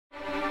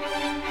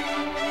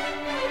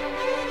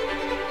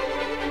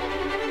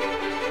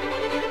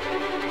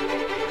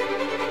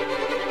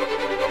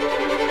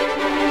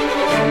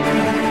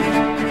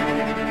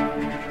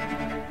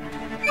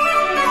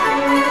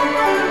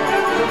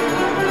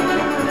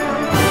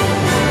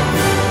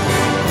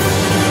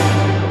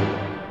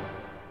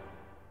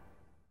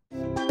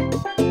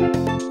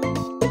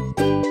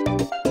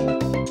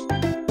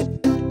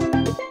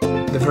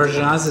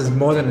Virgin Islands is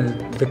more than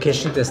a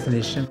vacation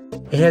destination.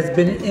 It has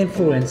been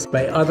influenced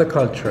by other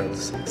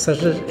cultures,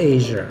 such as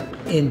Asia,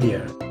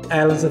 India,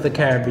 islands of the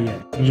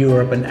Caribbean,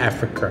 Europe, and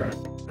Africa.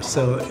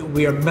 So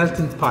we are a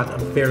melting pot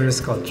of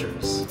various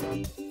cultures.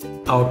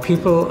 Our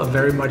people are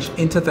very much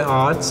into the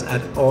arts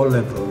at all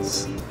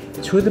levels.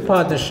 Through the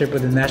partnership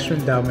with the National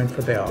Endowment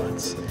for the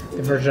Arts,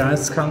 the Virgin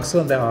Islands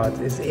Council on the Arts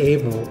is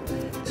able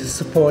to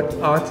support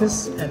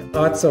artists and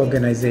arts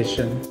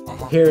organizations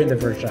here in the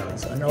Virgin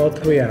Islands on all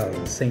three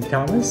islands, St.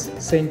 Thomas,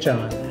 St.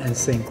 John, and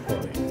St.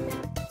 Croix.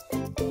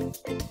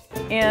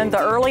 In the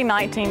early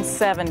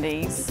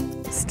 1970s,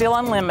 Still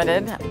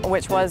Unlimited,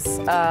 which was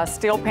a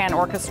steel pan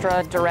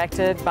orchestra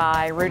directed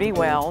by Rudy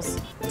Wells,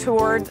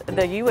 toured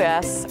the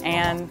U.S.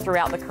 and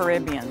throughout the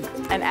Caribbean.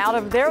 And out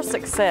of their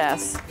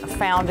success,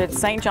 founded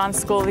St. John's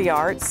School of the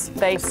Arts.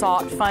 They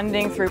sought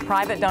funding through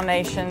private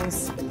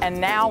donations, and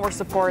now we're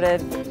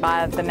supported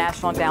by the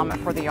National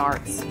Endowment for the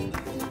Arts.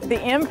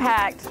 The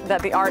impact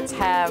that the arts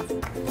have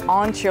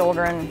on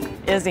children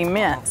is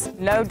immense.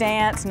 No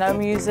dance, no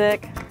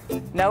music,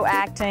 no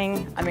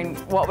acting. I mean,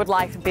 what would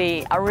life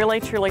be? I really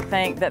truly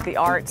think that the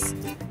arts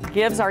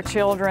gives our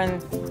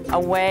children a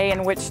way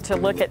in which to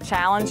look at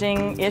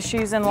challenging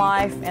issues in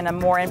life in a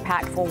more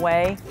impactful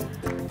way.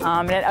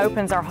 And it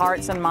opens our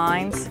hearts and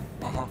minds.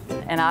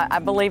 And I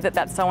believe that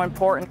that's so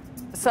important.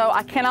 So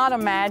I cannot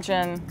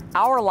imagine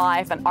our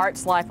life and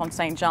arts life on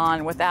St.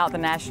 John without the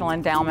National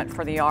Endowment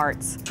for the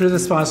Arts. Through the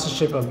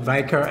sponsorship of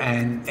VICAR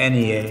and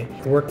NEA,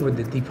 work with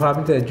the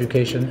Department of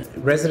Education,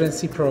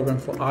 residency program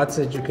for arts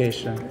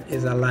education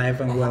is alive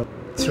and well.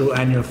 Through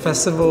annual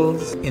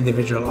festivals,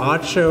 individual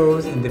art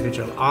shows,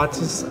 individual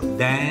artists,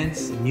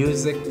 dance,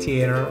 music,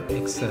 theater,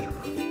 etc.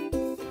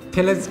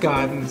 Tillard's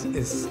Gardens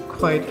is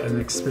quite an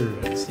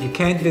experience. You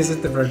can't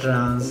visit the Virgin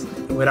Islands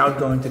without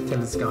going to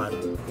Tillard's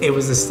Garden. It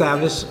was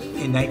established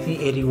in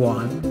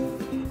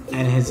 1981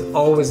 and has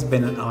always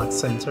been an art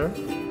center,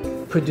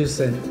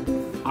 producing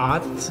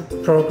art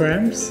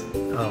programs,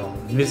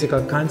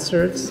 musical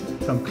concerts,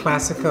 from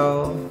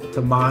classical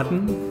to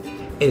modern.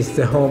 It's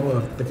the home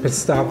of the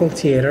Pistarckle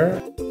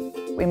Theater.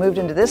 We moved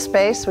into this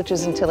space, which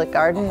is in Tillard's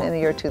Garden, in the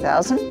year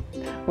 2000.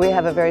 We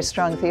have a very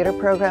strong theater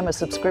program, a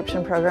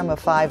subscription program of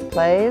 5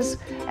 plays,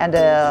 and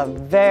a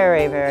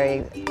very,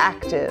 very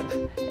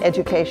active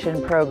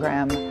education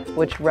program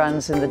which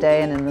runs in the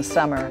day and in the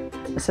summer.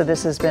 So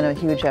this has been a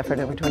huge effort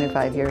over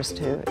 25 years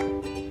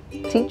to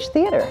teach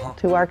theater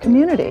to our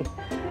community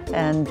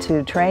and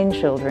to train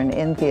children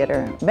in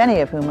theater, many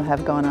of whom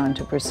have gone on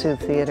to pursue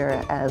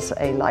theater as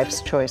a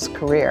life's choice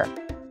career.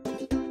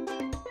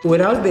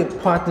 Without the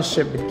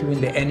partnership between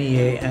the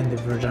NEA and the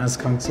Virgin Islands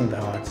Council of the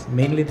Arts,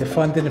 mainly the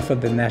funding for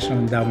the National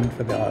Endowment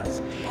for the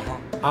Arts,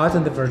 art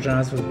in the Virgin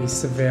Islands would be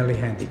severely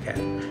handicapped.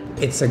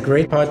 It's a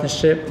great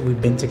partnership.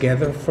 We've been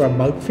together for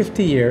about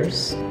 50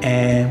 years,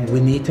 and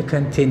we need to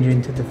continue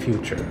into the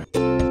future.